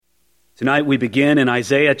Tonight we begin in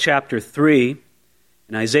Isaiah chapter 3,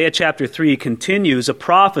 and Isaiah chapter 3 continues a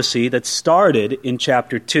prophecy that started in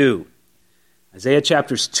chapter 2. Isaiah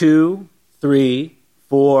chapters 2, 3,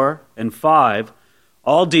 4, and 5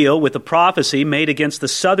 all deal with the prophecy made against the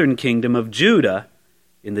southern kingdom of Judah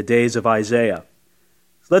in the days of Isaiah.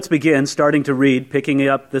 So let's begin, starting to read, picking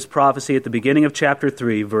up this prophecy at the beginning of chapter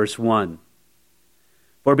 3, verse 1.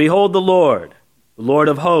 For behold, the Lord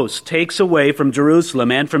of hosts, takes away from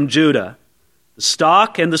Jerusalem and from Judah the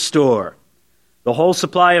stock and the store, the whole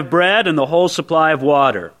supply of bread and the whole supply of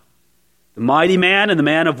water, the mighty man and the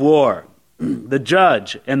man of war, the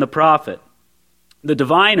judge and the prophet, the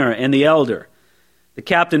diviner and the elder, the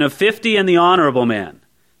captain of 50 and the honorable man,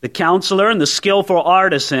 the counselor and the skillful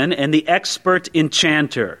artisan and the expert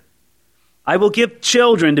enchanter. I will give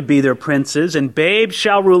children to be their princes, and babes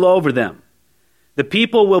shall rule over them. The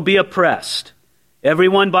people will be oppressed,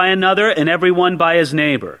 everyone by another and everyone by his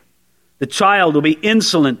neighbor. The child will be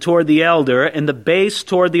insolent toward the elder, and the base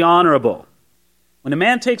toward the honorable. When a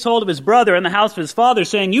man takes hold of his brother in the house of his father,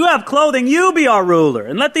 saying, You have clothing, you be our ruler,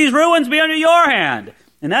 and let these ruins be under your hand.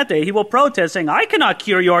 In that day he will protest, saying, I cannot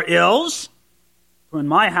cure your ills. For in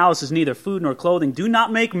my house is neither food nor clothing. Do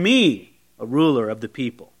not make me a ruler of the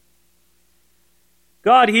people.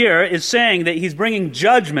 God here is saying that he's bringing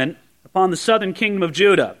judgment upon the southern kingdom of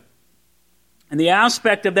Judah. And the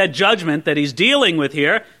aspect of that judgment that he's dealing with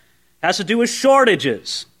here has to do with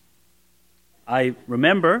shortages. I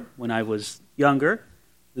remember when I was younger,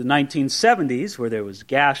 the 1970s, where there was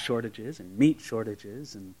gas shortages and meat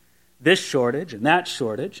shortages and this shortage and that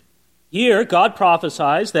shortage. Here, God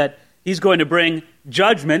prophesies that he's going to bring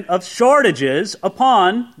judgment of shortages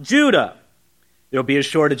upon Judah. There will be a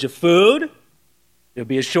shortage of food, there will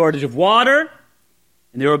be a shortage of water,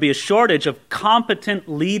 and there will be a shortage of competent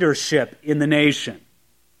leadership in the nation.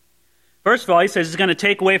 First of all, he says he's going to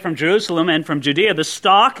take away from Jerusalem and from Judea the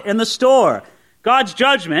stock and the store. God's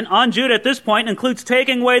judgment on Judah at this point includes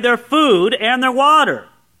taking away their food and their water.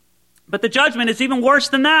 But the judgment is even worse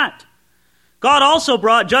than that. God also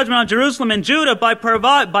brought judgment on Jerusalem and Judah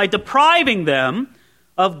by depriving them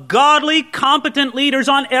of godly, competent leaders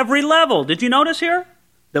on every level. Did you notice here?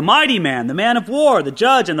 The mighty man, the man of war, the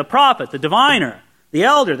judge and the prophet, the diviner, the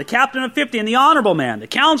elder, the captain of 50 and the honorable man, the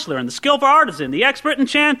counselor and the skillful artisan, the expert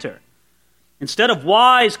enchanter. Instead of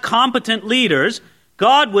wise, competent leaders,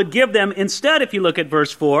 God would give them instead, if you look at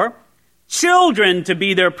verse 4, children to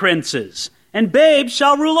be their princes, and babes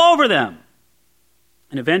shall rule over them.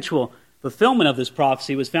 An eventual fulfillment of this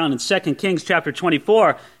prophecy was found in 2 Kings chapter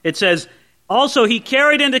 24. It says, Also he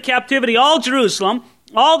carried into captivity all Jerusalem,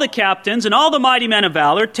 all the captains and all the mighty men of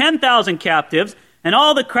valor, 10,000 captives, and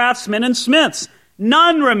all the craftsmen and smiths.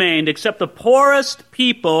 None remained except the poorest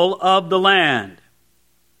people of the land.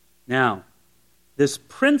 Now, this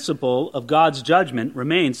principle of God's judgment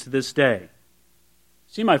remains to this day.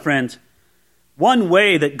 See, my friends, one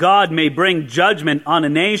way that God may bring judgment on a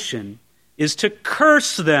nation is to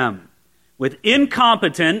curse them with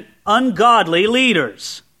incompetent, ungodly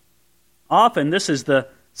leaders. Often, this is the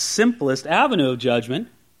simplest avenue of judgment.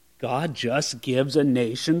 God just gives a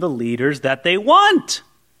nation the leaders that they want,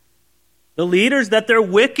 the leaders that their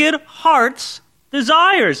wicked hearts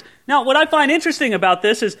desires. Now, what I find interesting about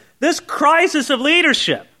this is this crisis of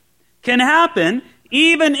leadership can happen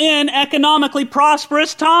even in economically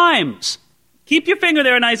prosperous times. Keep your finger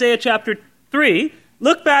there in Isaiah chapter 3.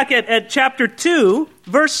 Look back at chapter 2,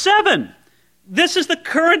 verse 7. This is the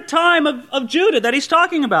current time of Judah that he's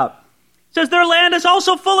talking about. It says, Their land is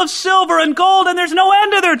also full of silver and gold, and there's no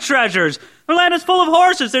end to their treasures. Their land is full of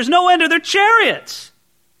horses. There's no end to their chariots.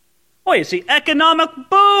 Well, you see, economic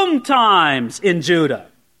boom times in Judah.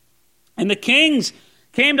 And the kings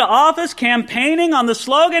came to office campaigning on the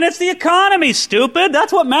slogan, It's the economy, stupid.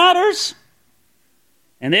 That's what matters.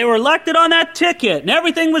 And they were elected on that ticket, and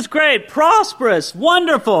everything was great, prosperous,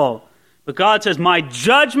 wonderful. But God says, My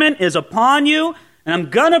judgment is upon you, and I'm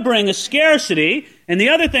going to bring a scarcity. And the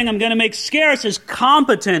other thing I'm going to make scarce is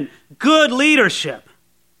competent, good leadership.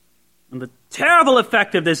 And the terrible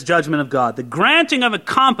effect of this judgment of God, the granting of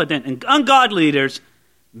incompetent and ungodly leaders,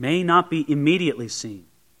 may not be immediately seen.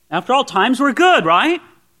 After all, times were good, right?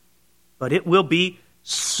 But it will be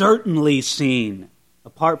certainly seen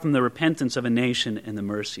apart from the repentance of a nation and the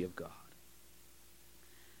mercy of God.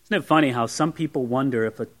 Isn't it funny how some people wonder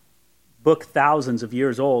if a book thousands of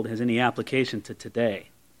years old has any application to today?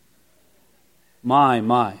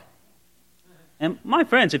 My. And my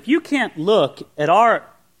friends, if you can't look at our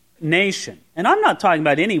nation, and I'm not talking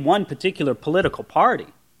about any one particular political party,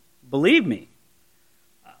 believe me,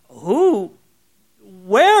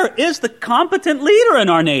 where is the competent leader in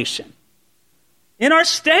our nation, in our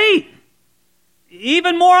state?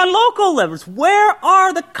 even more on local levels. Where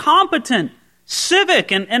are the competent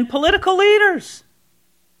civic and political leaders?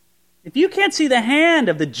 If you can't see the hand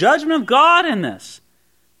of the judgment of God in this,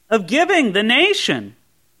 of giving the nation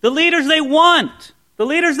the leaders they want, the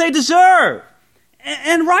leaders they deserve,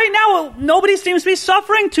 and right now nobody seems to be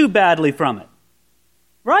suffering too badly from it.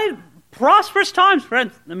 Right? Prosperous times,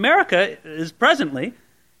 friends. America is presently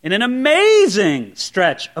in an amazing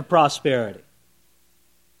stretch of prosperity.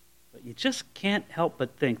 But you just can't help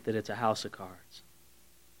but think that it's a house of cards.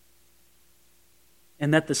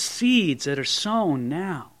 And that the seeds that are sown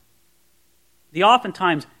now, the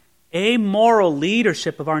oftentimes amoral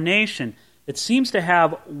leadership of our nation that seems to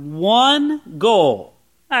have one goal,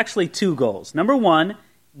 actually two goals. Number one,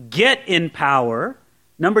 get in power.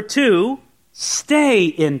 Number two, stay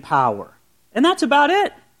in power. And that's about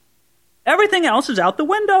it. Everything else is out the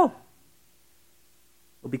window.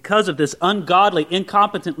 Well, because of this ungodly,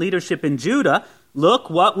 incompetent leadership in Judah, look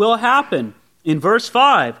what will happen. In verse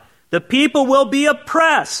 5, the people will be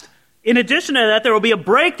oppressed. In addition to that, there will be a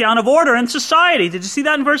breakdown of order in society. Did you see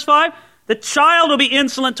that in verse 5? The child will be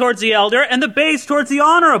insolent towards the elder, and the base towards the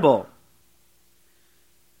honorable.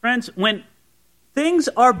 Friends, when things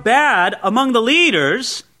are bad among the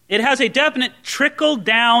leaders, it has a definite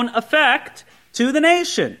trickle-down effect to the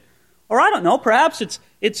nation. Or I don't know, perhaps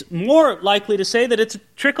it's more likely to say that it's a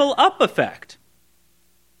trickle-up effect.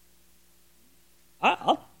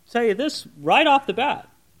 I'll tell you this right off the bat,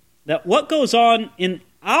 that what goes on in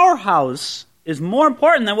our house is more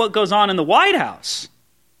important than what goes on in the White House.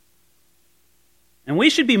 And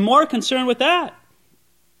we should be more concerned with that.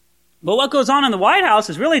 But what goes on in the White House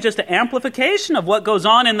is really just an amplification of what goes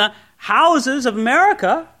on in the houses of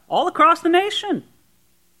America all across the nation.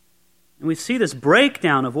 And we see this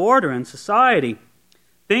breakdown of order in society.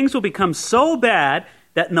 Things will become so bad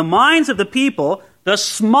that in the minds of the people, the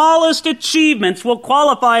smallest achievements will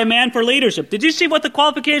qualify a man for leadership. Did you see what the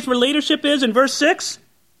qualification for leadership is in verse 6?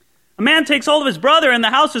 A man takes hold of his brother in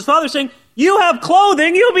the house of his father, saying, "You have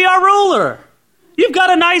clothing, you'll be our ruler. You've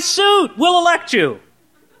got a nice suit, we'll elect you."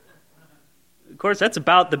 Of course, that's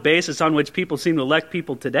about the basis on which people seem to elect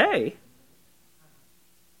people today.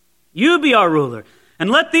 You be our ruler, and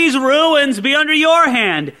let these ruins be under your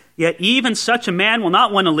hand. Yet even such a man will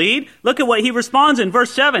not want to lead. Look at what he responds in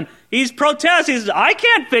verse 7. He's protests. He says, "I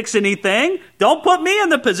can't fix anything. Don't put me in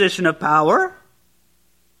the position of power."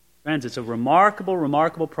 Friends, it's a remarkable,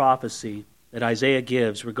 remarkable prophecy that Isaiah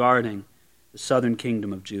gives regarding the southern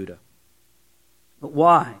kingdom of Judah. But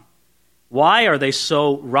why? Why are they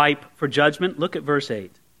so ripe for judgment? Look at verse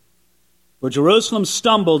 8. "For Jerusalem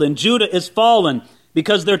stumbled and Judah is fallen,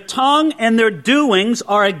 because their tongue and their doings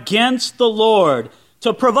are against the Lord,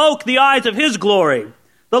 to provoke the eyes of his glory.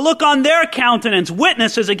 The look on their countenance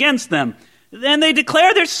witnesses against them. Then they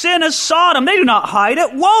declare their sin as Sodom. They do not hide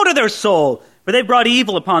it. Woe to their soul, for they brought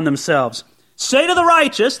evil upon themselves. Say to the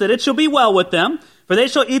righteous that it shall be well with them, for they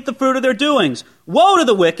shall eat the fruit of their doings. Woe to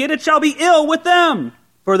the wicked, it shall be ill with them.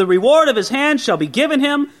 For the reward of his hand shall be given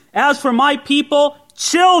him. As for my people,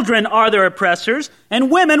 children are their oppressors, and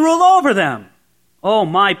women rule over them. O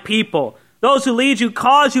my people, those who lead you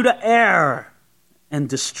cause you to err, and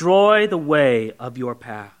destroy the way of your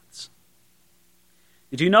paths."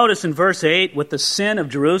 Did you notice in verse 8 what the sin of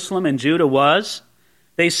Jerusalem and Judah was?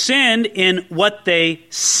 They sinned in what they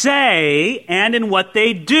say and in what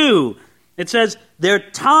they do. It says, their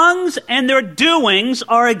tongues and their doings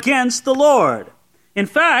are against the Lord. In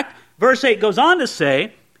fact, verse 8 goes on to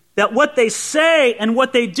say that what they say and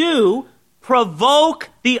what they do provoke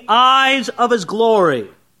the eyes of his glory.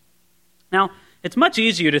 Now, it's much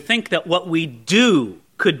easier to think that what we do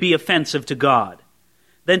could be offensive to God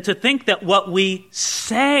than to think that what we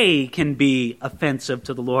say can be offensive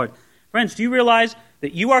to the Lord. Friends, do you realize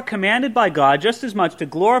that you are commanded by God just as much to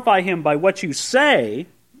glorify him by what you say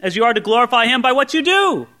as you are to glorify him by what you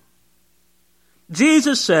do?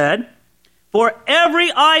 Jesus said, "For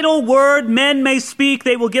every idle word men may speak,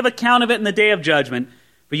 they will give account of it in the day of judgment.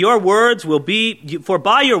 For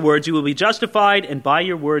by your words you will be justified, and by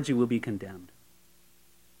your words you will be condemned."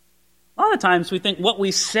 A lot of times we think what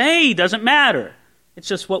we say doesn't matter. It's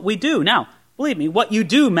just what we do. Now, believe me, what you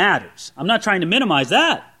do matters. I'm not trying to minimize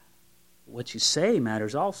that. What you say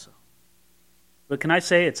matters also. But can I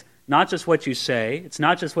say it's not just what you say, it's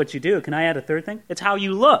not just what you do. Can I add a third thing? It's how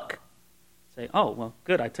you look. Say, "Oh, well,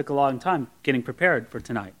 good, I took a long time getting prepared for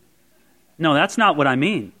tonight." No, that's not what I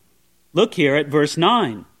mean. Look here at verse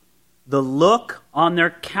 9. "The look on their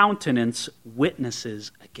countenance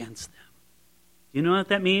witnesses against them." You know what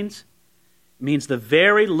that means? It means the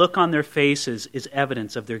very look on their faces is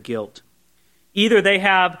evidence of their guilt. Either they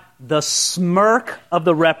have the smirk of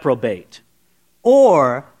the reprobate,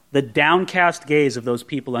 or the downcast gaze of those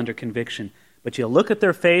people under conviction. But you look at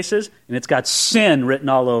their faces, and it's got sin written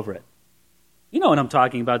all over it. You know what I'm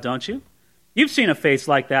talking about, don't you? You've seen a face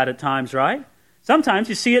like that at times, right? Sometimes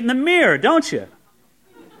you see it in the mirror, don't you?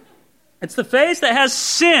 It's the face that has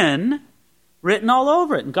sin written all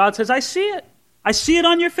over it. And God says, I see it. I see it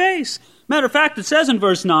on your face. Matter of fact, it says in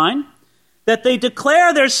verse 9 that they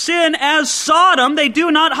declare their sin as Sodom. They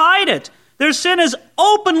do not hide it. Their sin is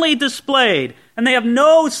openly displayed, and they have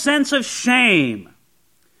no sense of shame.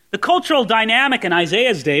 The cultural dynamic in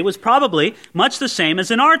Isaiah's day was probably much the same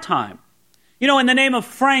as in our time. You know, in the name of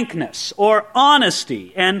frankness or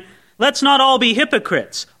honesty, and let's not all be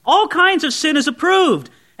hypocrites, all kinds of sin is approved,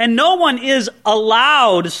 and no one is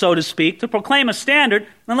allowed, so to speak, to proclaim a standard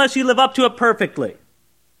unless you live up to it perfectly.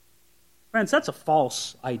 Friends, that's a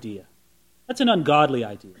false idea. That's an ungodly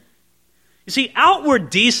idea. You see, outward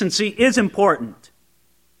decency is important.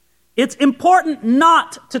 It's important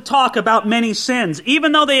not to talk about many sins,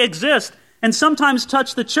 even though they exist and sometimes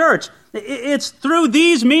touch the church. It's through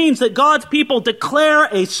these means that God's people declare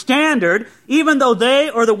a standard, even though they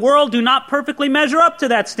or the world do not perfectly measure up to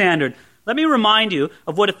that standard. Let me remind you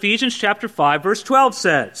of what Ephesians chapter 5, verse 12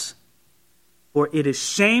 says. For it is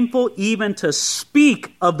shameful even to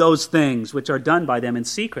speak of those things which are done by them in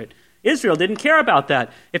secret. Israel didn't care about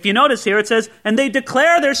that. If you notice here, it says, and they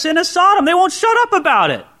declare their sin as Sodom. They won't shut up about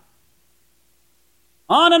it.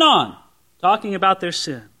 On and on, talking about their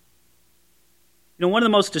sin. You know, one of the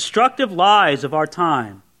most destructive lies of our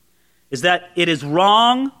time is that it is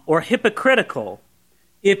wrong or hypocritical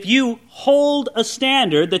if you hold a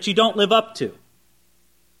standard that you don't live up to.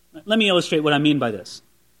 Let me illustrate what I mean by this.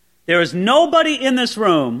 There is nobody in this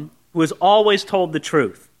room who has always told the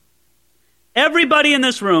truth. Everybody in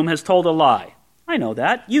this room has told a lie. I know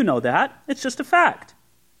that. You know that. It's just a fact.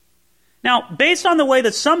 Now, based on the way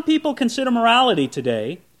that some people consider morality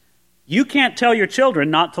today, you can't tell your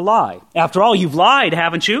children not to lie. After all, you've lied,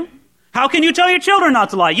 haven't you? How can you tell your children not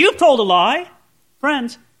to lie? You've told a lie.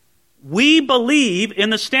 Friends, we believe in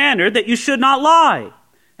the standard that you should not lie.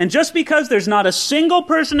 And just because there's not a single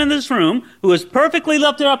person in this room who has perfectly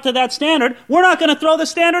lived up to that standard, we're not going to throw the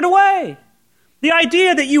standard away. The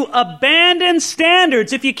idea that you abandon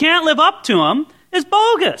standards if you can't live up to them is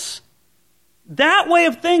bogus. That way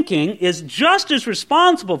of thinking is just as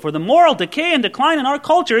responsible for the moral decay and decline in our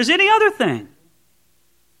culture as any other thing.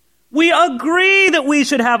 We agree that we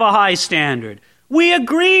should have a high standard. We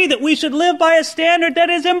agree that we should live by a standard that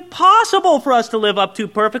is impossible for us to live up to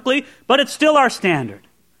perfectly, but it's still our standard.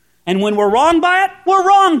 And when we're wrong by it, we're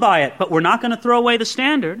wrong by it, but we're not going to throw away the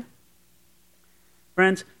standard.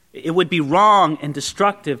 Friends, it would be wrong and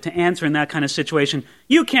destructive to answer in that kind of situation.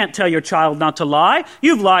 You can't tell your child not to lie.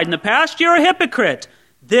 You've lied in the past. You're a hypocrite.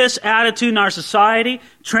 This attitude in our society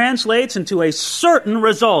translates into a certain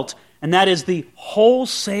result, and that is the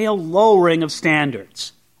wholesale lowering of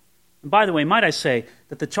standards. And by the way, might I say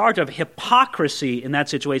that the charge of hypocrisy in that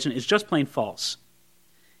situation is just plain false.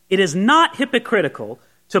 It is not hypocritical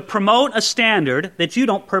to promote a standard that you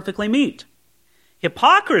don't perfectly meet.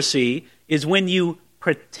 Hypocrisy is when you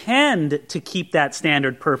pretend to keep that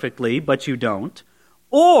standard perfectly, but you don't.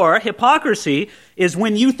 Or hypocrisy is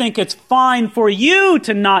when you think it's fine for you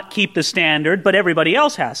to not keep the standard, but everybody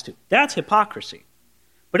else has to. That's hypocrisy.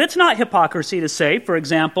 But it's not hypocrisy to say, for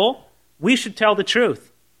example, we should tell the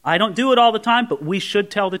truth. I don't do it all the time, but we should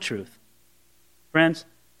tell the truth. Friends,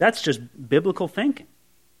 that's just biblical thinking.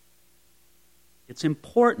 It's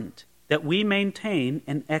important that we maintain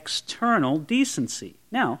an external decency.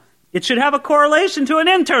 Now, it should have a correlation to an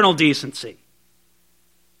internal decency.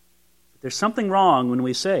 But there's something wrong when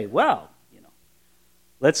we say, well,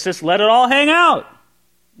 let's just let it all hang out.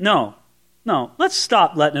 No, let's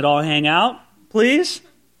stop letting it all hang out, please.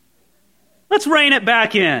 Let's rein it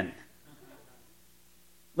back in.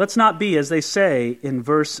 Let's not be, as they say in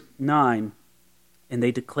verse 9, and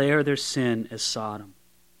they declare their sin as Sodom.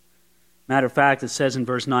 Matter of fact, it says in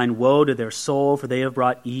verse 9, woe to their soul, for they have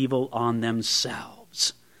brought evil on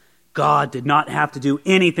themselves. God did not have to do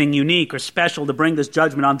anything unique or special to bring this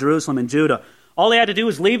judgment on Jerusalem and Judah. All he had to do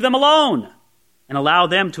was leave them alone and allow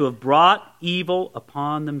them to have brought evil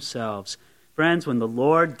upon themselves. Friends, when the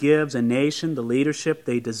Lord gives a nation the leadership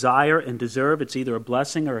they desire and deserve, it's either a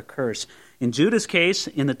blessing or a curse. In Judah's case,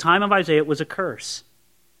 in the time of Isaiah, it was a curse.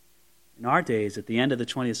 In our days, at the end of the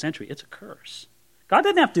 20th century, it's a curse. God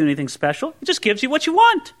doesn't have to do anything special. He just gives you what you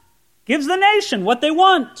want. Gives the nation what they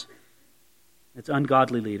want. It's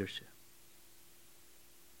ungodly leadership.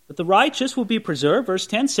 But the righteous will be preserved. Verse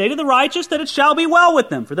 10, say to the righteous that it shall be well with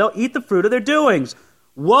them, for they'll eat the fruit of their doings.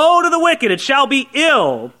 Woe to the wicked, it shall be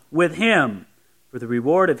ill with him for the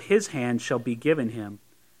reward of his hand shall be given him.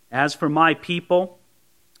 As for my people,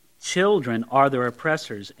 children are their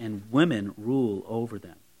oppressors, and women rule over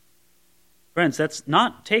them. Friends, that's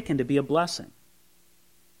not taken to be a blessing.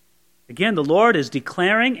 Again, the Lord is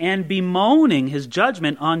declaring and bemoaning his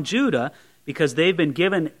judgment on Judah because they've been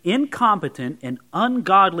given incompetent and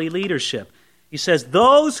ungodly leadership. He says,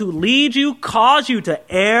 those who lead you cause you to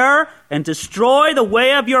err and destroy the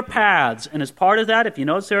way of your paths. And as part of that, if you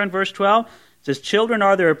notice there in verse 12, it says, children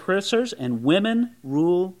are their oppressors and women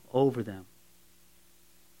rule over them.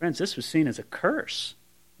 Friends, this was seen as a curse,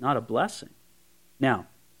 not a blessing. Now,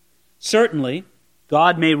 certainly,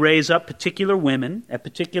 God may raise up particular women at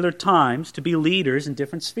particular times to be leaders in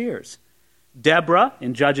different spheres. Deborah,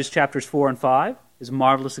 in Judges chapters 4 and 5, is a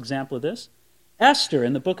marvelous example of this. Esther,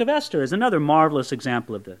 in the book of Esther, is another marvelous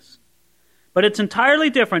example of this. But it's entirely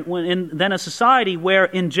different than a society where,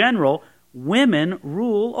 in general, women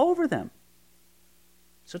rule over them.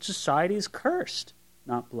 Such a society is cursed,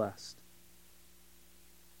 not blessed.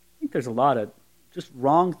 I think there's a lot of just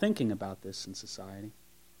wrong thinking about this in society.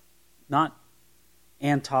 Not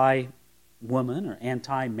anti-woman or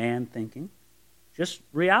anti-man thinking, just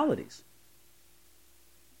realities.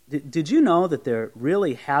 Did you know that there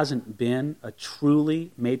really hasn't been a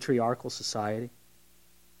truly matriarchal society?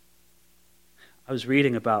 I was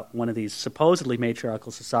reading about one of these supposedly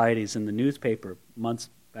matriarchal societies in the newspaper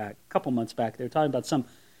a couple months back. They were talking about some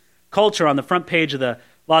culture on the front page of the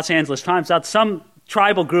Los Angeles Times about some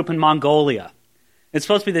tribal group in Mongolia. It's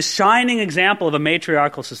supposed to be the shining example of a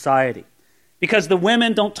matriarchal society because the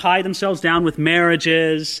women don't tie themselves down with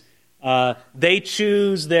marriages. They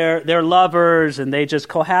choose their lovers and they just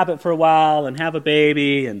cohabit for a while and have a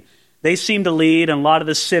baby, and they seem to lead in a lot of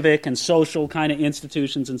the civic and social kind of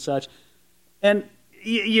institutions and such. And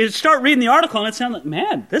you start reading the article and it sounds like,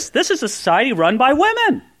 man, this is a society run by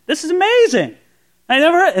women. This is amazing.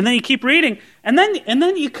 And then you keep reading, and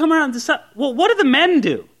then you come around and decide, well, what do the men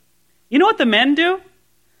do? You know what the men do?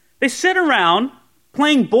 They sit around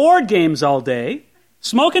playing board games all day,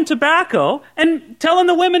 smoking tobacco, and telling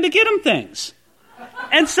the women to get them things.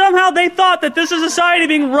 And somehow they thought that this is a society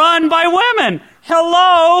being run by women.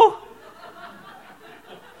 Hello?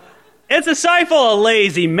 It's a society full of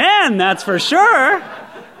lazy men, that's for sure.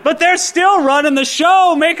 But they're still running the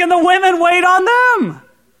show, making the women wait on them.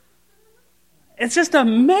 It's just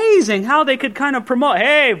amazing how they could kind of promote,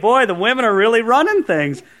 hey, boy, the women are really running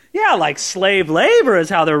things. Yeah, like slave labor is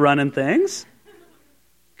how they're running things.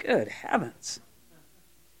 Good heavens.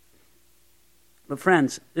 But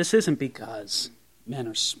friends, this isn't because men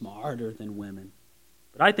are smarter than women.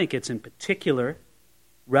 But I think it's in particular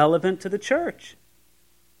relevant to the church.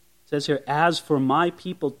 It says here, as for my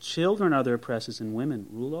people, children are their oppressors and women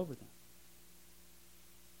rule over them.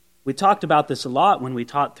 We talked about this a lot when we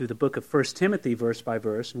taught through the book of 1 Timothy verse by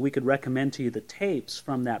verse, and we could recommend to you the tapes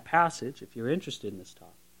from that passage if you're interested in this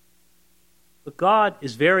topic. But God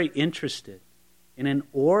is very interested in an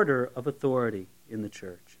order of authority in the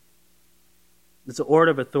church. It's an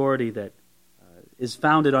order of authority that is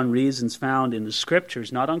founded on reasons found in the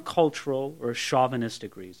Scriptures, not on cultural or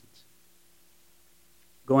chauvinistic reasons.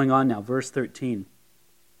 Going on now, verse 13.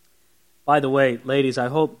 By the way, ladies, I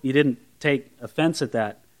hope you didn't take offense at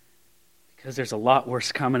that, because there's a lot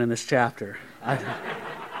worse coming in this chapter.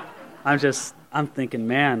 I'm thinking,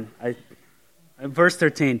 man, verse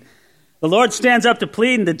 13. The Lord stands up to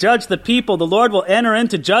plead and to judge the people. The Lord will enter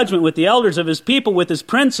into judgment with the elders of his people, with his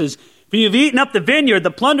princes. For you've eaten up the vineyard,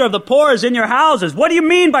 the plunder of the poor is in your houses. What do you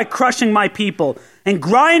mean by crushing my people and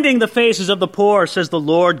grinding the faces of the poor, says the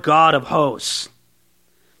Lord God of hosts.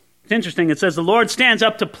 It's interesting, it says the Lord stands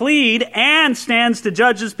up to plead and stands to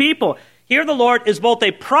judge his people. Here the Lord is both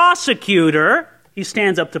a prosecutor, he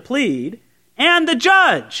stands up to plead, and the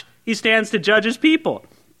judge, he stands to judge his people.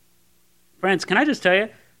 Friends, can I just tell you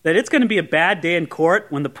that it's going to be a bad day in court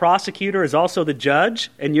when the prosecutor is also the judge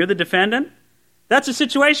and you're the defendant? That's the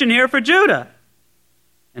situation here for Judah.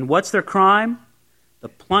 And what's their crime? The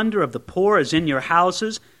plunder of the poor is in your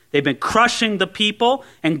houses. They've been crushing the people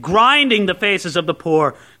and grinding the faces of the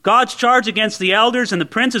poor. God's charge against the elders and the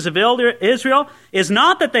princes of Israel is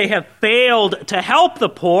not that they have failed to help the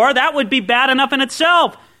poor. That would be bad enough in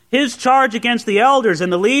itself. His charge against the elders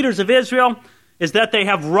and the leaders of Israel is that they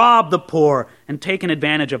have robbed the poor and taken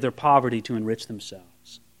advantage of their poverty to enrich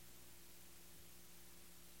themselves.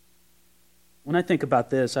 When I think about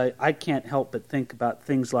this, I can't help but think about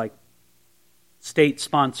things like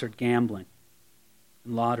state-sponsored gambling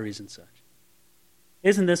and lotteries and such.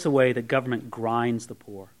 Isn't this a way that government grinds the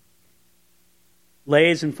poor,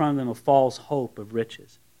 lays in front of them a false hope of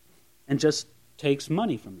riches, and just takes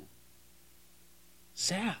money from them?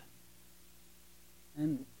 Sad.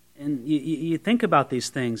 And you think about these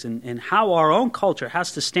things and how our own culture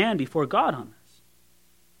has to stand before God on this.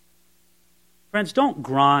 Friends, don't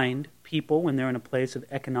grind people when they're in a place of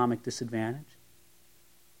economic disadvantage.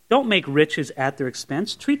 Don't make riches at their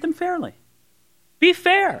expense. Treat them fairly. Be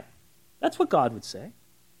fair. That's what God would say.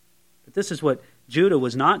 But this is what Judah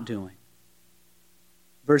was not doing.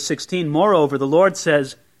 Verse 16, moreover, the Lord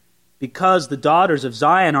says, because the daughters of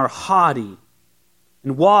Zion are haughty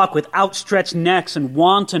and walk with outstretched necks and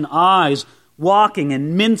wanton eyes, walking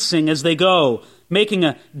and mincing as they go, making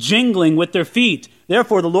a jingling with their feet.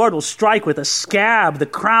 Therefore the Lord will strike with a scab the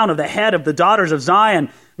crown of the head of the daughters of Zion,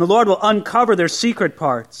 and the Lord will uncover their secret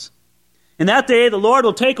parts. In that day the Lord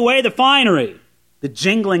will take away the finery, the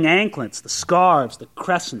jingling anklets, the scarves, the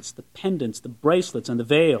crescents, the pendants, the bracelets, and the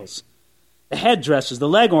veils, the headdresses, the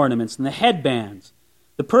leg ornaments, and the headbands,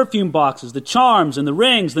 the perfume boxes, the charms, and the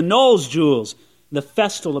rings, the nose jewels, the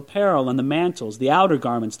festal apparel, and the mantles, the outer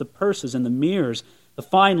garments, the purses, and the mirrors, the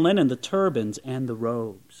fine linen, the turbans, and the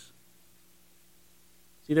robes.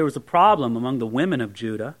 See, there was a problem among the women of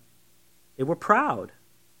Judah. They were proud.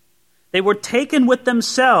 They were taken with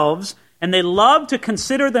themselves, and they loved to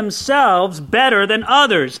consider themselves better than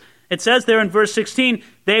others. It says there in verse 16,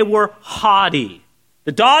 they were haughty.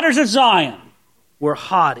 The daughters of Zion were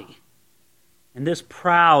haughty. And this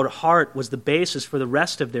proud heart was the basis for the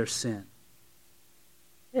rest of their sin.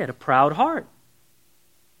 They had a proud heart.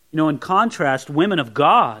 You know, in contrast, women of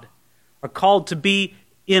God are called to be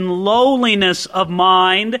in lowliness of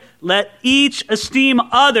mind. Let each esteem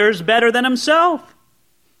others better than himself.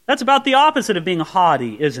 That's about the opposite of being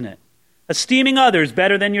haughty, isn't it? Esteeming others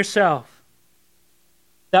better than yourself.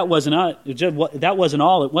 That wasn't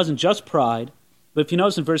all. It wasn't just pride. But if you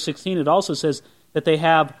notice in verse 16, it also says that they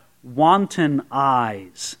have wanton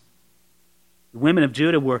eyes. The women of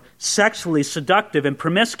Judah were sexually seductive and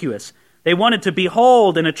promiscuous. They wanted to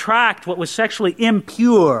behold and attract what was sexually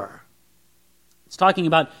impure. It's talking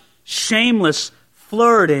about shameless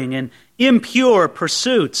flirting and impure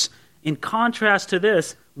pursuits. In contrast to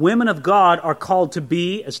this, women of God are called to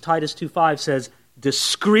be, as Titus 2:5 says,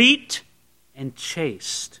 discreet and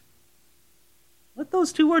chaste. Let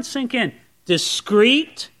those two words sink in.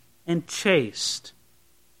 Discreet and chaste.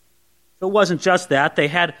 So it wasn't just that. They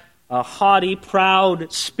had a haughty,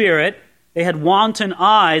 proud spirit. They had wanton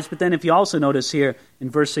eyes. But then if you also notice here in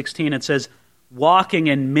verse 16, it says, walking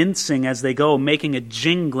and mincing as they go, making a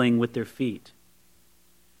jingling with their feet.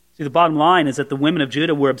 See, the bottom line is that the women of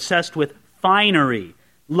Judah were obsessed with finery,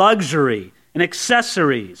 luxury, and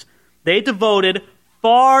accessories. They devoted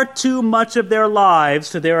far too much of their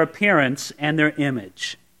lives to their appearance and their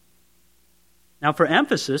image. Now, for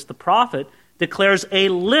emphasis, the prophet declares a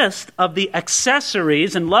list of the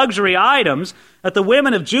accessories and luxury items that the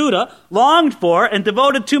women of Judah longed for and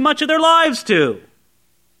devoted too much of their lives to.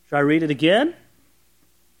 Should I read it again?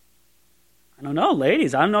 I don't know,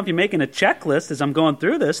 ladies. I don't know if you're making a checklist as I'm going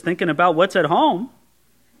through this, thinking about what's at home.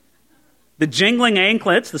 The jingling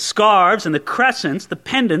anklets, the scarves, and the crescents, the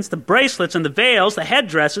pendants, the bracelets, and the veils, the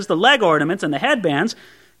headdresses, the leg ornaments, and the headbands,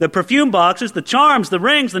 the perfume boxes, the charms, the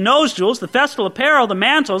rings, the nose jewels, the festal apparel, the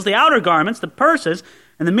mantles, the outer garments, the purses,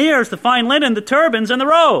 and the mirrors, the fine linen, the turbans, and the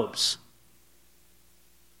robes.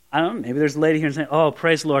 I don't know, maybe there's a lady here saying, oh,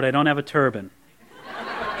 praise the Lord, I don't have a turban.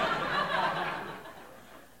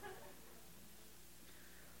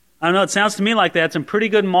 I don't know, it sounds to me like they had some pretty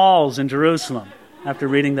good malls in Jerusalem after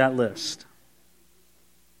reading that list.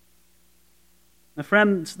 My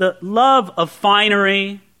friends, the love of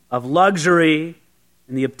finery, of luxury,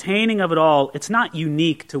 and the obtaining of it all, it's not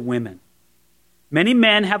unique to women. Many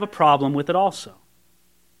men have a problem with it also.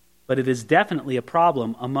 But it is definitely a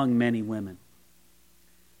problem among many women.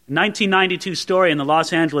 A 1992 story in the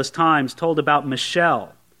Los Angeles Times told about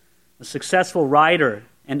Michelle, a successful writer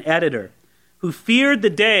and editor, who feared the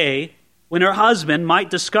day when her husband might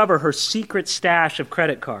discover her secret stash of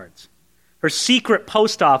credit cards, her secret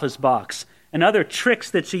post office box, and other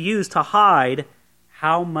tricks that she used to hide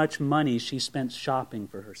how much money she spent shopping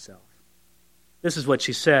for herself. This is what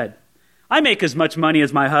she said. I make as much money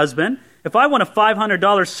as my husband. If I want a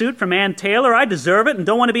 $500 suit from Ann Taylor, I deserve it and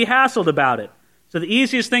don't want to be hassled about it. So the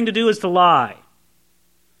easiest thing to do is to lie.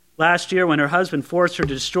 Last year, when her husband forced her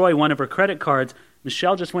to destroy one of her credit cards,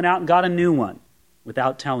 Michelle just went out and got a new one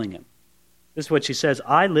without telling him. This is what she says,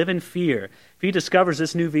 I live in fear. If he discovers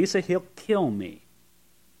this new Visa, he'll kill me.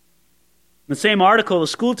 In the same article, a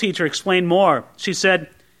school teacher explained more. She said,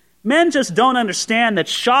 men just don't understand that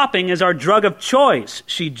shopping is our drug of choice,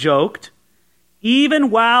 she joked, even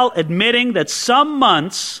while admitting that some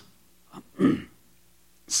months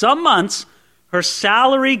Her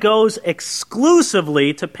salary goes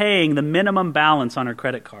exclusively to paying the minimum balance on her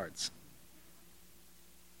credit cards.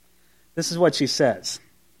 This is what she says.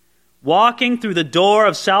 Walking through the door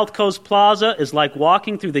of South Coast Plaza is like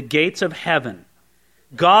walking through the gates of heaven.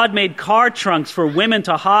 God made car trunks for women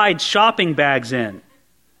to hide shopping bags in.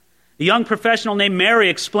 A young professional named Mary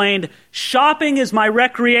explained, shopping is my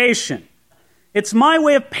recreation. It's my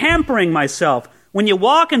way of pampering myself. When you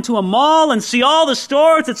walk into a mall and see all the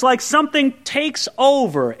stores, it's like something takes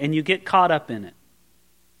over and you get caught up in it.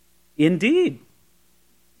 Indeed.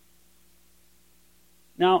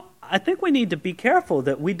 Now, I think we need to be careful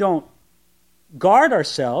that we don't guard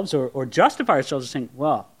ourselves or justify ourselves as saying,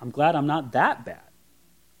 well, I'm glad I'm not that bad.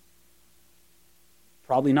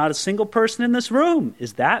 Probably not a single person in this room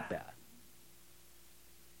is that bad.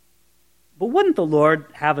 But wouldn't the Lord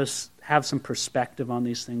have us have some perspective on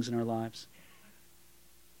these things in our lives?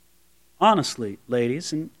 Honestly,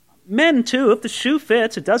 ladies, and men too, if the shoe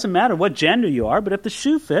fits, it doesn't matter what gender you are, but if the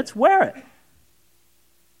shoe fits, wear it.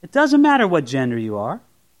 It doesn't matter what gender you are,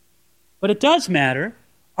 but it does matter,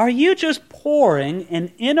 are you just pouring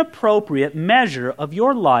an inappropriate measure of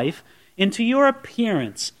your life into your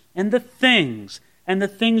appearance and the things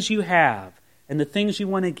you have and the things you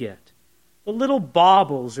want to get? The little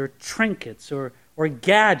baubles or trinkets or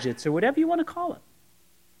gadgets or whatever you want to call it.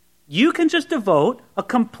 You can just devote a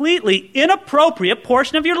completely inappropriate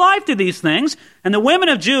portion of your life to these things. And the women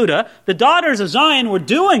of Judah, the daughters of Zion, were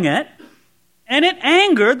doing it, and it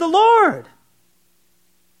angered the Lord.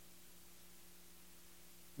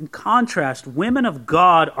 In contrast, women of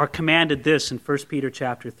God are commanded this in 1 Peter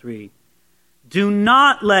chapter 3. Do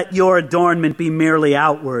not let your adornment be merely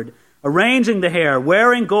outward, arranging the hair,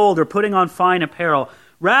 wearing gold, or putting on fine apparel.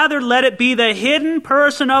 Rather, let it be the hidden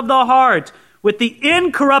person of the heart, with the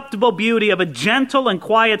incorruptible beauty of a gentle and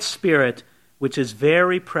quiet spirit, which is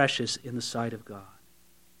very precious in the sight of God.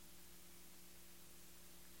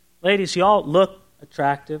 Ladies, y'all look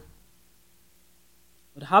attractive.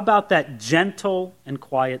 But how about that gentle and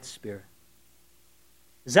quiet spirit?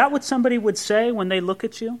 Is that what somebody would say when they look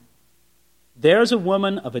at you? There's a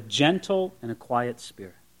woman of a gentle and a quiet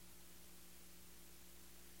spirit.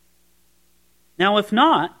 Now, if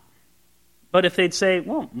not, but if they'd say,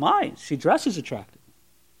 well, she dresses attractive,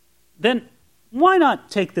 then why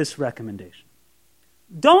not take this recommendation?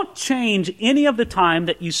 Don't change any of the time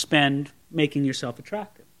that you spend making yourself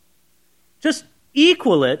attractive. Just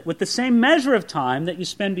equal it with the same measure of time that you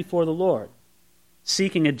spend before the Lord,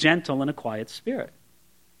 seeking a gentle and a quiet spirit.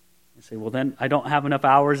 You say, well, then I don't have enough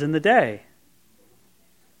hours in the day.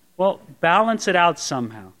 Well, balance it out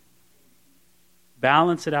somehow.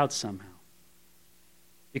 Balance it out somehow.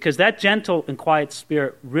 Because that gentle and quiet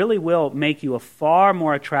spirit really will make you a far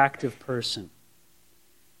more attractive person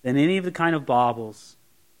than any of the kind of baubles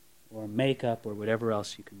or makeup or whatever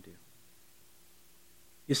else you can do.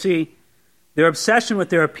 You see, their obsession with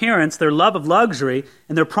their appearance, their love of luxury,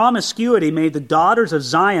 and their promiscuity made the daughters of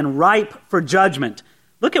Zion ripe for judgment.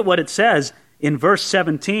 Look at what it says in verse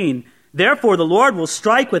 17. Therefore the Lord will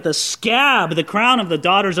strike with a scab the crown of the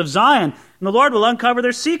daughters of Zion, and the Lord will uncover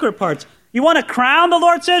their secret parts. You want a crown, the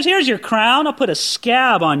Lord says? Here's your crown. I'll put a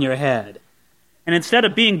scab on your head. And instead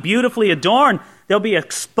of being beautifully adorned, they'll be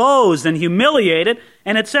exposed and humiliated.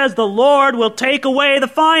 And it says the Lord will take away the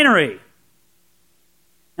finery.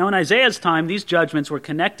 Now in Isaiah's time, these judgments were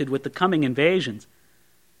connected with the coming invasions.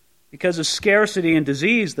 Because of scarcity and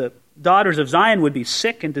disease, the daughters of Zion would be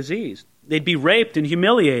sick and diseased. They'd be raped and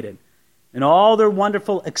humiliated. And all their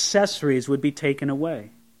wonderful accessories would be taken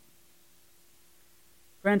away.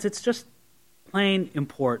 Friends, it's just plain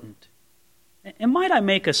important. And might I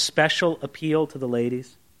make a special appeal to the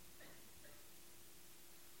ladies?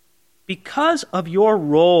 Because of your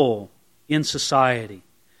role in society,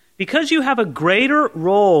 because you have a greater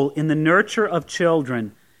role in the nurture of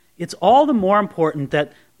children, it's all the more important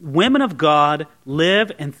that women of God live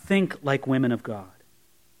and think like women of God.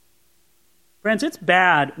 Friends, it's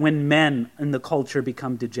bad when men in the culture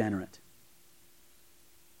become degenerate.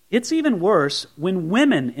 It's even worse when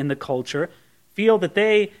women in the culture feel that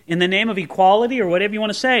they, in the name of equality or whatever you want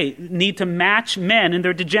to say, need to match men in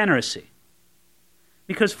their degeneracy.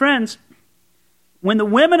 Because, friends, when the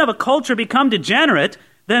women of a culture become degenerate,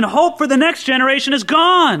 then hope for the next generation is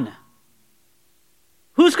gone.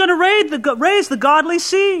 Who's going to raise the godly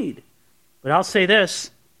seed? But I'll say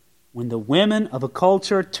this, when the women of a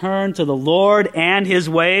culture turn to the Lord and His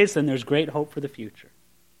ways, then there's great hope for the future.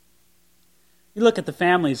 You look at the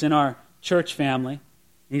families in our church family,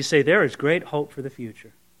 and you say, there is great hope for the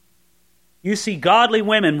future. You see godly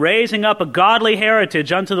women raising up a godly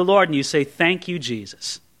heritage unto the Lord, and you say, thank you,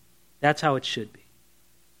 Jesus. That's how it should be.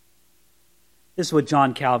 This is what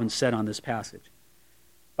John Calvin said on this passage.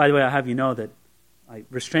 By the way, I'll have you know that I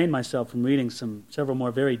restrained myself from reading several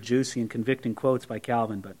more very juicy and convicting quotes by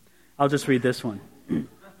Calvin, but I'll just read this one.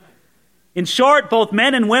 In short, both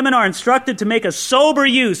men and women are instructed to make a sober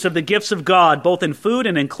use of the gifts of God, both in food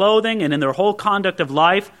and in clothing and in their whole conduct of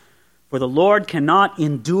life, for the Lord cannot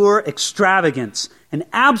endure extravagance and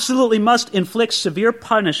absolutely must inflict severe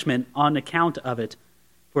punishment on account of it,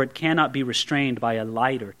 for it cannot be restrained by a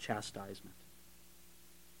lighter chastisement.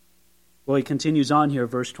 Well, he continues on here,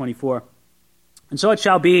 verse 24. And so it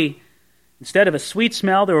shall be, instead of a sweet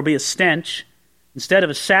smell, there will be a stench. Instead of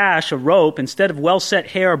a sash, a rope. Instead of well-set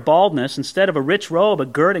hair, baldness. Instead of a rich robe, a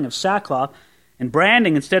girding of sackcloth. And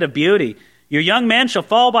branding instead of beauty. Your young men shall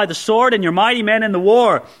fall by the sword, and your mighty men in the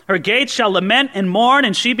war. Her gates shall lament and mourn,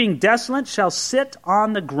 and she being desolate shall sit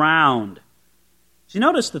on the ground. Do you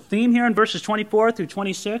notice the theme here in verses 24 through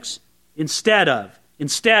 26? Instead of,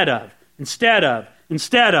 instead of, instead of,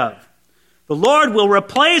 instead of. The Lord will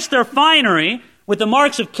replace their finery with the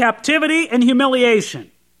marks of captivity and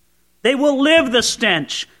humiliation. They will live the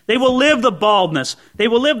stench. They will live the baldness. They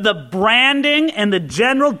will live the branding and the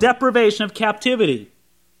general deprivation of captivity.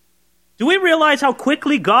 Do we realize how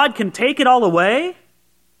quickly God can take it all away?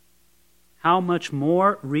 How much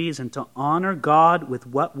more reason to honor God with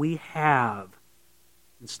what we have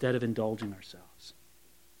instead of indulging ourselves.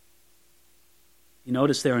 You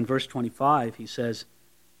notice there in verse 25, he says,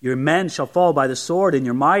 your men shall fall by the sword, and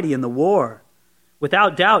your mighty in the war.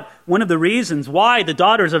 Without doubt, one of the reasons why the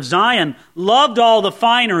daughters of Zion loved all the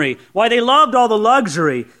finery, why they loved all the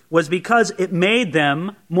luxury, was because it made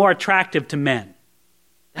them more attractive to men.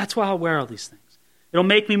 That's why I'll wear all these things. It'll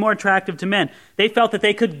make me more attractive to men. They felt that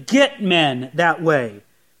they could get men that way.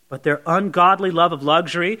 But their ungodly love of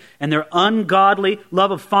luxury and their ungodly love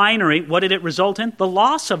of finery, what did it result in? The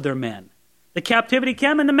loss of their men. The captivity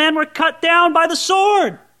came and the men were cut down by the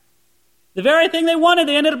sword. The very thing they wanted,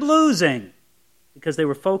 they ended up losing because they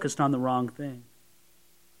were focused on the wrong thing.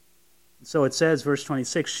 And so it says, verse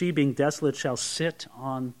 26, she being desolate shall sit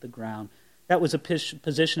on the ground. That was a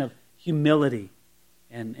position of humility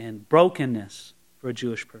and brokenness for a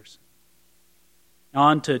Jewish person. Now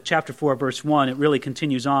on to chapter 4, verse 1. It really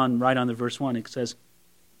continues on right on the verse 1. It says,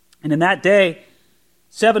 and in that day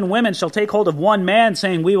 7 women shall take hold of one man,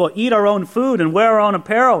 saying, we will eat our own food and wear our own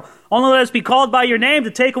apparel. Only let us be called by your name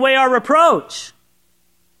to take away our reproach.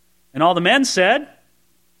 And all the men said,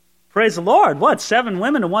 praise the Lord. What, 7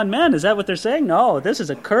 women to 1 man? Is that what they're saying? No, this is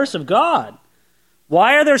a curse of God.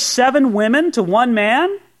 Why are there 7 women to 1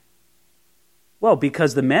 man? Well,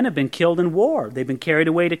 because the men have been killed in war. They've been carried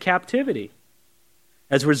away to captivity.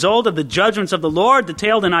 As a result of the judgments of the Lord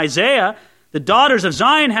detailed in Isaiah, the daughters of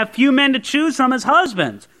Zion have few men to choose from as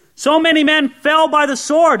husbands. So many men fell by the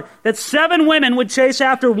sword that 7 women would chase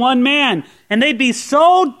after 1 man, and they'd be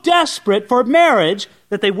so desperate for marriage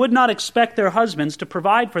that they would not expect their husbands to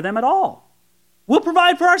provide for them at all. We'll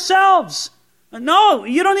provide for ourselves. No,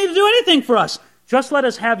 you don't need to do anything for us. Just let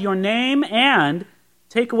us have your name and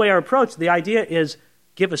take away our reproach. The idea is,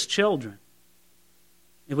 give us children.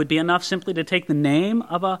 It would be enough simply to take the name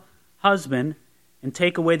of a husband and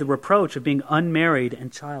take away the reproach of being unmarried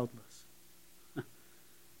and childless.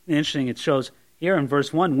 Interesting, it shows here in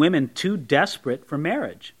verse 1, women too desperate for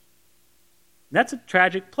marriage. That's a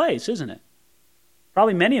tragic place, isn't it?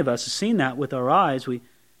 Probably many of us have seen that with our eyes. We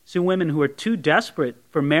see women who are too desperate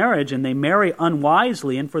for marriage and they marry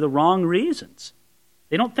unwisely and for the wrong reasons.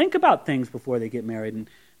 They don't think about things before they get married. And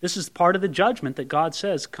this is part of the judgment that God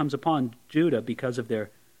says comes upon Judah because of their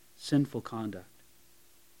sinful conduct.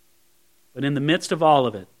 But in the midst of all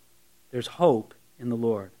of it, there's hope in the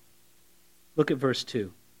Lord. Look at verse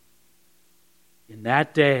 2. In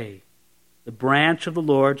that day, the branch of the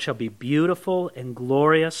Lord shall be beautiful and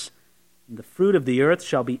glorious, and the fruit of the earth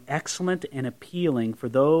shall be excellent and appealing for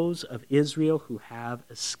those of Israel who have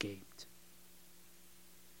escaped.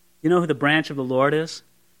 You know who the branch of the Lord is?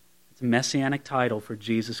 It's a messianic title for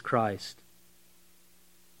Jesus Christ.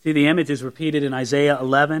 See, the image is repeated in Isaiah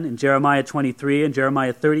 11, in Jeremiah 23, in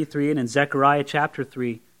Jeremiah 33, and in Zechariah chapter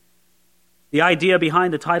 3. The idea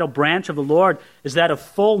behind the title branch of the Lord is that of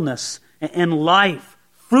fullness and life,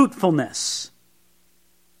 fruitfulness.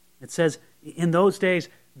 It says, in those days,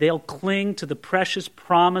 they'll cling to the precious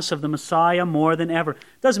promise of the Messiah more than ever.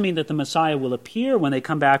 It doesn't mean that the Messiah will appear when they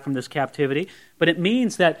come back from this captivity, but it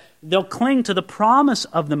means that they'll cling to the promise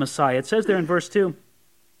of the Messiah. It says there in verse 2,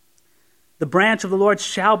 the branch of the Lord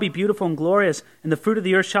shall be beautiful and glorious, and the fruit of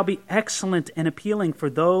the earth shall be excellent and appealing for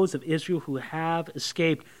those of Israel who have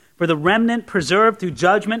escaped. For the remnant preserved through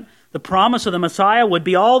judgment, the promise of the Messiah would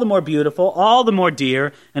be all the more beautiful, all the more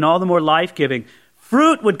dear, and all the more life-giving.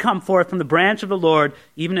 Fruit would come forth from the branch of the Lord,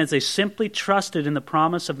 even as they simply trusted in the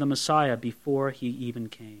promise of the Messiah before he even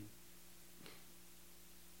came.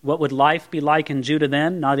 What would life be like in Judah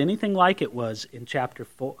then? Not anything like it was in chapter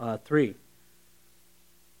 3.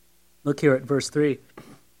 Look here at verse 3.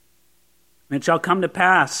 And it shall come to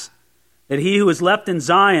pass that he who is left in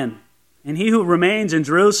Zion and he who remains in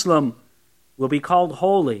Jerusalem will be called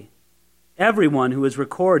holy, everyone who is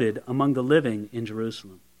recorded among the living in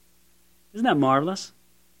Jerusalem. Isn't that marvelous?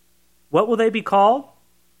 What will they be called?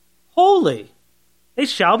 Holy. They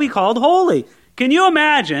shall be called holy. Can you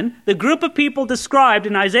imagine the group of people described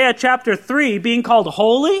in Isaiah chapter 3 being called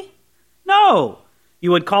holy? No.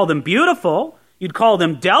 You would call them beautiful. You'd call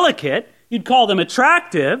them delicate. You'd call them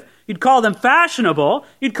attractive. You'd call them fashionable.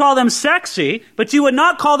 You'd call them sexy. But you would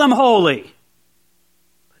not call them holy.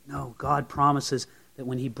 But no, God promises that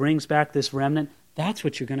when he brings back this remnant, that's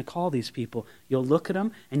what you're going to call these people. You'll look at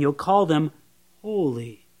them and you'll call them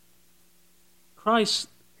holy. Christ's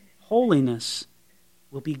holiness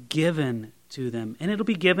will be given to them, and it'll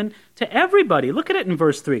be given to everybody. Look at it in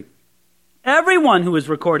verse 3. Everyone who is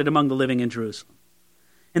recorded among the living in Jerusalem.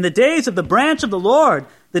 In the days of the branch of the Lord,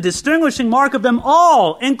 the distinguishing mark of them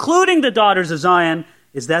all, including the daughters of Zion,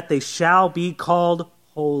 is that they shall be called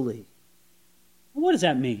holy. What does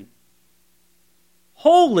that mean?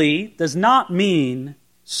 Holy does not mean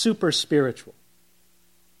super spiritual.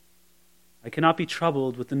 I cannot be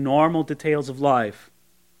troubled with the normal details of life.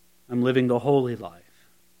 I'm living the holy life.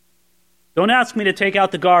 Don't ask me to take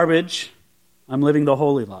out the garbage. I'm living the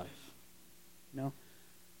holy life. You know?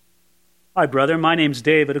 Hi, brother. My name's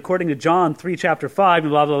David. According to John 3, chapter 5,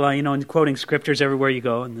 blah, blah, blah, and quoting scriptures everywhere you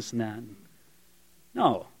go and this and that.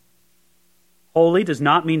 No. Holy does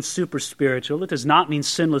not mean super spiritual. It does not mean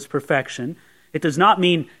sinless perfection. It does not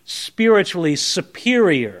mean spiritually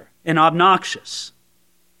superior and obnoxious.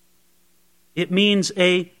 It means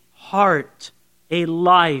a heart, a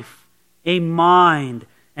life, a mind,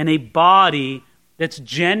 and a body that's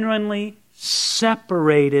genuinely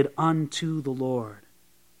separated unto the Lord.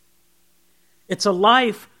 It's a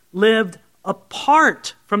life lived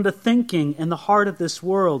apart from the thinking and the heart of this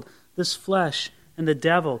world, this flesh and the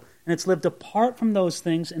devil. And it's lived apart from those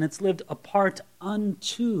things, and it's lived apart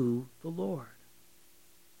unto the Lord.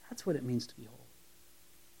 That's what it means to be holy.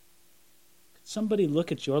 Could somebody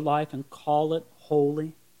look at your life and call it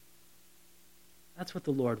holy? That's what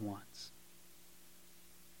the Lord wants.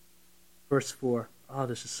 Verse 4. Oh,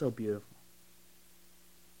 this is so beautiful.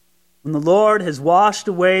 When the Lord has washed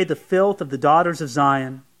away the filth of the daughters of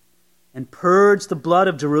Zion and purged the blood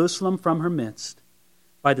of Jerusalem from her midst,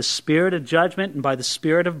 by the spirit of judgment and by the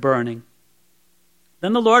spirit of burning,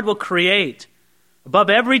 then the Lord will create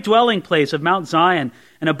above every dwelling place of Mount Zion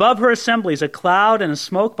and above her assemblies a cloud and a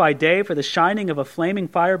smoke by day for the shining of a flaming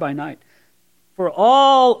fire by night. For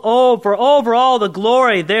over all the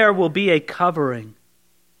glory there will be a covering.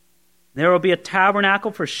 There will be a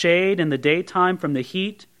tabernacle for shade in the daytime from the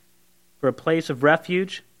heat, for a place of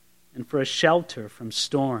refuge, and for a shelter from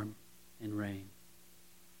storm and rain.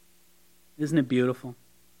 Isn't it beautiful?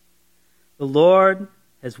 The Lord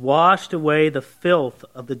has washed away the filth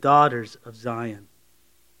of the daughters of Zion.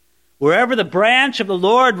 Wherever the branch of the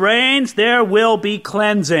Lord reigns, there will be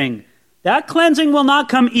cleansing. That cleansing will not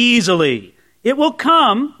come easily. It will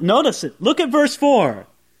come, notice it, look at verse 4,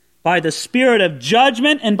 by the spirit of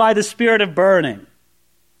judgment and by the spirit of burning.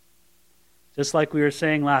 Just like we were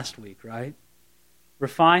saying last week, right?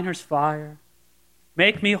 Refiner's fire.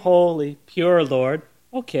 Make me holy, pure, Lord.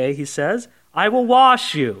 Okay, he says, I will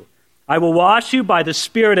wash you. I will wash you by the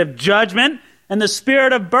spirit of judgment and the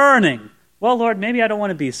spirit of burning. Well, Lord, maybe I don't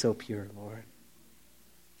want to be so pure, Lord.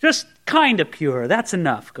 Just kind of pure. That's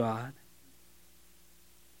enough, God.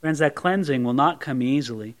 Friends, that cleansing will not come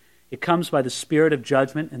easily. It comes by the spirit of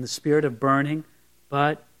judgment and the spirit of burning,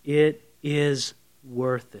 but it is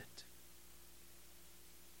worth it.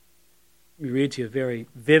 Let me read to you a very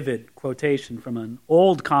vivid quotation from an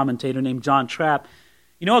old commentator named John Trapp.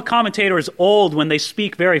 You know, a commentator is old when they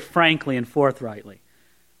speak very frankly and forthrightly.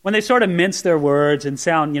 When they sort of mince their words and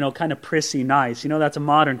sound, kind of prissy nice, that's a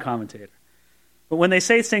modern commentator. But when they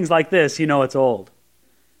say things like this, it's old.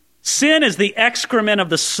 Sin is the excrement of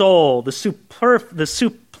the soul, the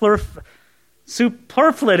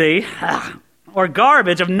superfluity or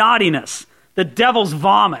garbage of naughtiness, the devil's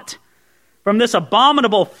vomit. From this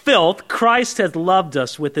abominable filth, Christ has loved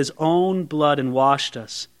us with his own blood and washed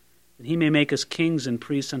us, that he may make us kings and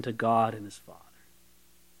priests unto God and his Father.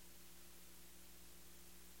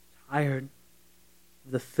 Tired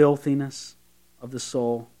of the filthiness of the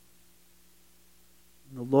soul.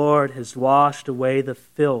 And the Lord has washed away the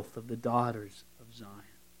filth of the daughters of Zion.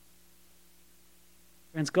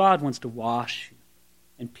 Friends, God wants to wash you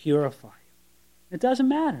and purify you. It doesn't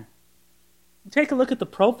matter. You take a look at the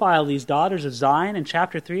profile of these daughters of Zion in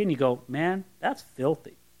chapter 3 and you go, man, that's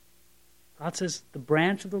filthy. God says the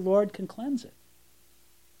branch of the Lord can cleanse it.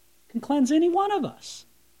 Can cleanse any one of us.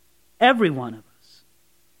 Every one of us.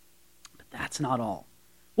 But that's not all.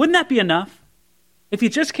 Wouldn't that be enough? If you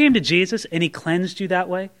just came to Jesus and he cleansed you that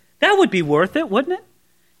way, that would be worth it, wouldn't it?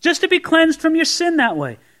 Just to be cleansed from your sin that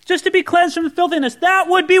way. Just to be cleansed from the filthiness, that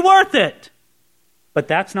would be worth it. But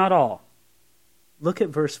that's not all. Look at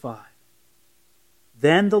verse 5.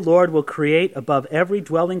 Then the Lord will create above every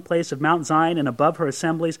dwelling place of Mount Zion and above her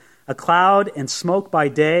assemblies a cloud and smoke by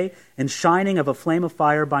day and shining of a flame of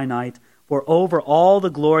fire by night, for over all the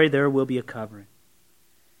glory there will be a covering.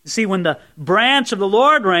 You see, when the branch of the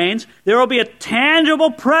Lord reigns, there will be a tangible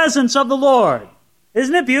presence of the Lord.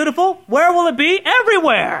 Isn't it beautiful? Where will it be?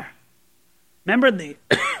 Everywhere. Remember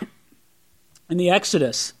in the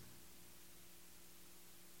Exodus,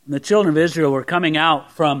 when the children of Israel were coming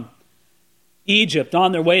out from Egypt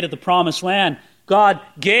on their way to the promised land, God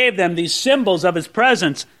gave them these symbols of his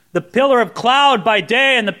presence, the pillar of cloud by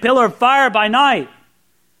day and the pillar of fire by night.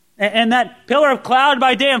 And that pillar of cloud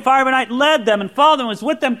by day and fire by night led them and followed them, was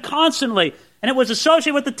with them constantly. And it was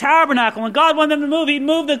associated with the tabernacle. When God wanted them to move, he'd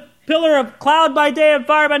move the pillar of cloud by day and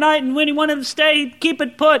fire by night, and when he wanted them to stay, he'd keep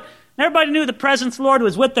it put. And everybody knew the presence of the Lord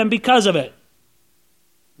was with them because of it.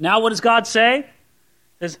 Now what does God say? He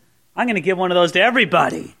says, I'm going to give one of those to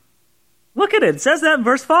everybody. Look at it. It says that in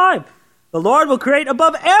verse 5. The Lord will create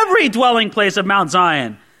above every dwelling place of Mount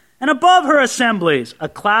Zion and above her assemblies a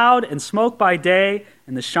cloud and smoke by day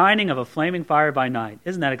and the shining of a flaming fire by night.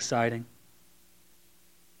 Isn't that exciting?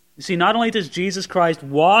 You see, not only does Jesus Christ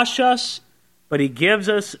wash us, but he gives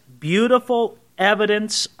us beautiful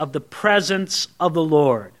evidence of the presence of the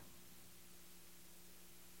Lord.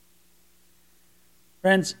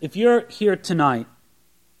 Friends, if you're here tonight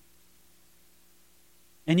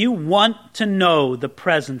and you want to know the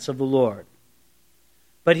presence of the Lord,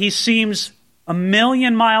 but he seems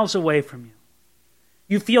 1,000,000 miles away from you,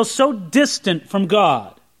 you feel so distant from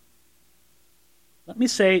God, let me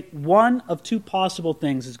say one of two possible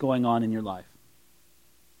things is going on in your life.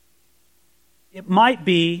 It might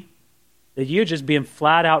be that you're just being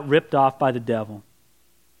flat out ripped off by the devil,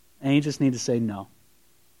 and you just need to say no.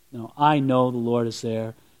 No, I know the Lord is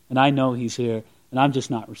there, and I know he's here, and I'm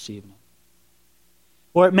just not receiving it.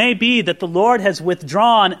 Or it may be that the Lord has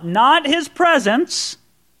withdrawn not his presence,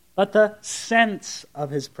 but the sense of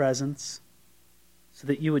his presence, so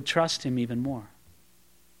that you would trust him even more.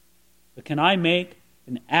 But can I make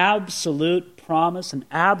an absolute promise, an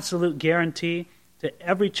absolute guarantee to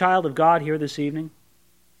every child of God here this evening?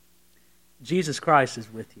 Jesus Christ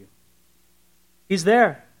is with you. He's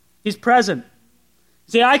there. He's present.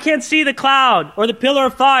 You say, I can't see the cloud or the pillar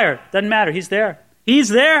of fire. Doesn't matter. He's there. He's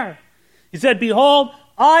there. He said, behold,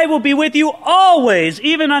 I will be with you always,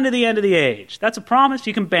 even unto the end of the age. That's a promise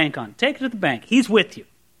you can bank on. Take it to the bank. He's with you.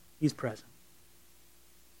 He's present.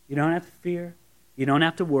 You don't have to fear. You don't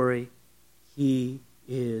have to worry. He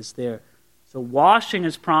is there. So washing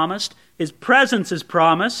is promised. His presence is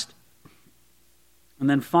promised. And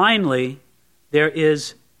then finally, there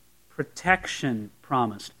is protection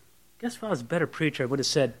promised. I guess if I was a better preacher, I would have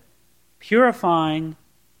said purifying,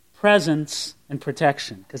 presence, and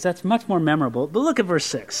protection, because that's much more memorable. But look at verse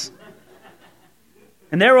 6.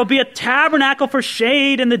 And there will be a tabernacle for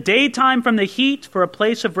shade in the daytime from the heat, for a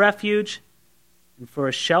place of refuge, and for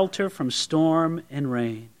a shelter from storm and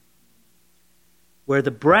rain. Where the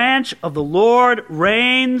branch of the Lord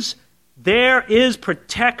reigns, there is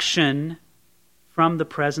protection from the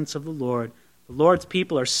presence of the Lord. The Lord's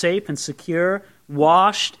people are safe and secure,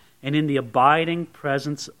 washed, and in the abiding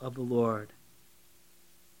presence of the Lord.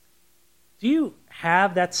 Do you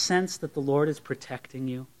have that sense that the Lord is protecting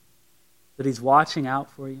you? That he's watching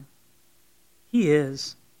out for you? He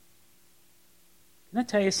is. Can I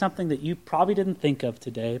tell you something that you probably didn't think of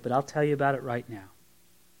today, but I'll tell you about it right now?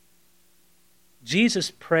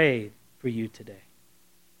 Jesus prayed for you today.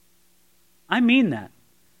 I mean that.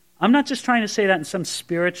 I'm not just trying to say that in some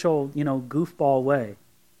spiritual, goofball way.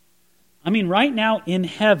 I mean, right now in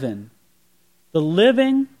heaven, the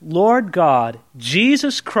living Lord God,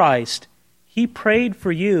 Jesus Christ, he prayed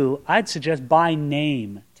for you, I'd suggest by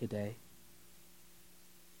name today.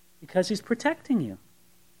 Because he's protecting you.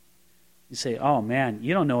 You say, oh man,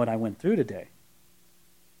 you don't know what I went through today.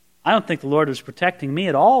 I don't think the Lord was protecting me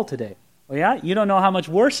at all today. Well, yeah, you don't know how much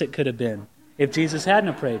worse it could have been if Jesus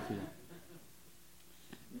hadn't prayed for you.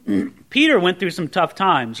 Peter went through some tough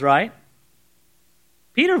times, right?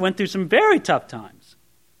 Peter went through some very tough times.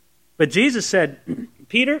 But Jesus said,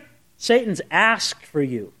 Peter, Satan's asked for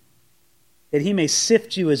you, that he may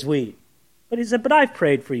sift you as wheat. But he said, but I've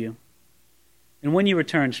prayed for you. And when you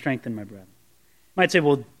return, strengthen my brethren. You might say,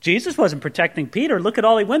 well, Jesus wasn't protecting Peter. Look at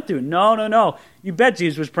all he went through. No. You bet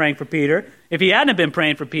Jesus was praying for Peter. If he hadn't been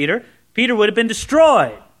praying for Peter, Peter would have been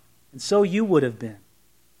destroyed. And so you would have been.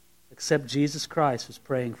 Except Jesus Christ was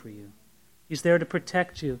praying for you. He's there to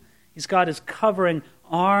protect you. He's got his covering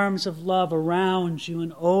arms of love around you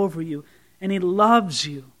and over you. And he loves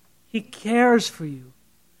you. He cares for you.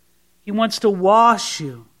 He wants to wash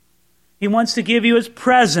you. He wants to give you his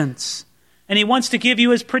presence. And he wants to give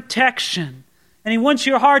you his protection. And he wants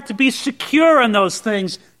your heart to be secure in those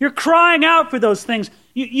things. You're crying out for those things.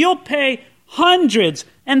 You'll pay hundreds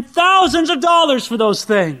and thousands of dollars for those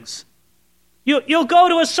things. You'll go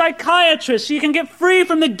to a psychiatrist so you can get free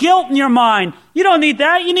from the guilt in your mind. You don't need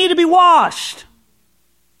that. You need to be washed.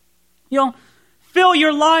 You'll fill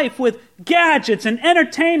your life with gadgets and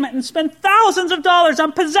entertainment and spend thousands of dollars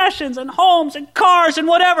on possessions and homes and cars and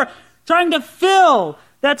whatever, trying to fill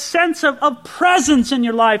that sense of presence in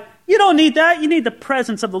your life. You don't need that. You need the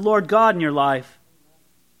presence of the Lord God in your life.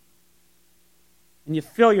 And you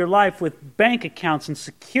fill your life with bank accounts and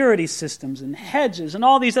security systems and hedges and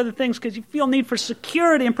all these other things because you feel need for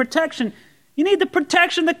security and protection. You need the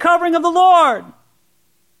protection, the covering of the Lord.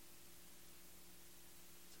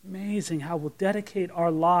 It's amazing how we'll dedicate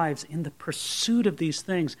our lives in the pursuit of these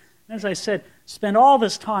things. And as I said, spend all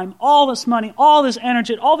this time, all this money, all this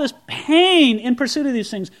energy, all this pain in pursuit of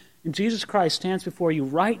these things. And Jesus Christ stands before you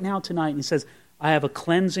right now tonight and he says, I have a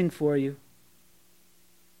cleansing for you.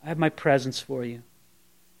 I have my presence for you.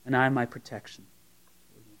 And I am my protection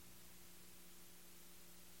for you.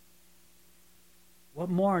 What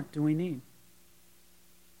more do we need?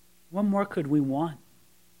 What more could we want?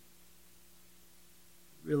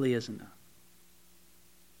 It really is enough.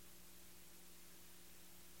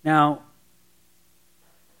 Now,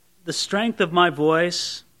 the strength of my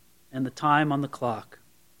voice and the time on the clock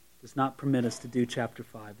does not permit us to do chapter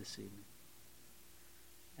 5 this evening.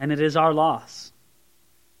 And it is our loss,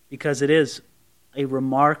 because it is a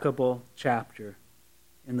remarkable chapter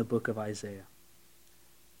in the book of Isaiah.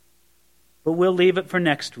 But we'll leave it for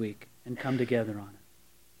next week and come together on it.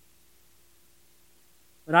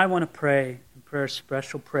 But I want to pray a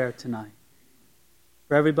special prayer tonight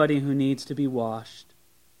for everybody who needs to be washed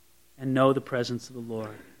and know the presence of the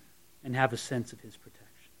Lord and have a sense of his protection.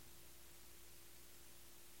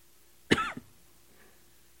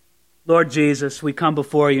 Lord Jesus, we come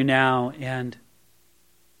before you now, and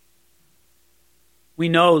we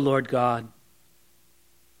know, Lord God,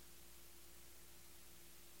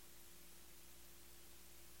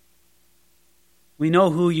 we know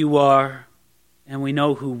who you are, and we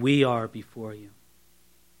know who we are before you.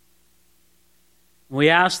 We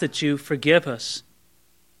ask that you forgive us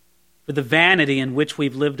for the vanity in which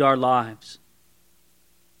we've lived our lives,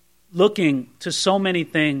 looking to so many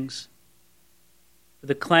things for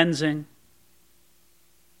the cleansing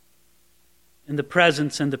and the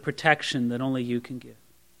presence and the protection that only you can give.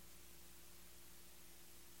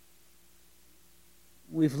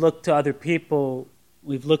 We've looked to other people,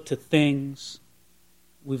 we've looked to things,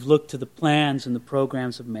 we've looked to the plans and the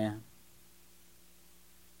programs of man.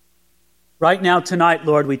 Right now, tonight,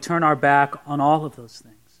 Lord, we turn our back on all of those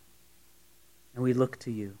things, and we look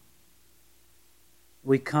to you.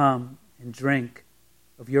 We come and drink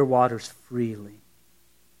of your waters freely.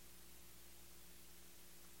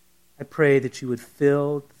 I pray that you would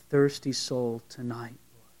fill the thirsty soul tonight,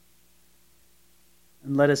 Lord.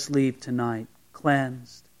 And let us leave tonight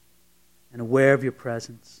cleansed and aware of your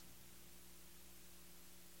presence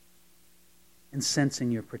and sensing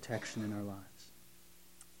your protection in our lives.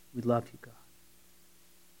 We love you, God.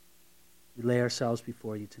 We lay ourselves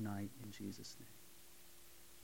before you tonight in Jesus' name.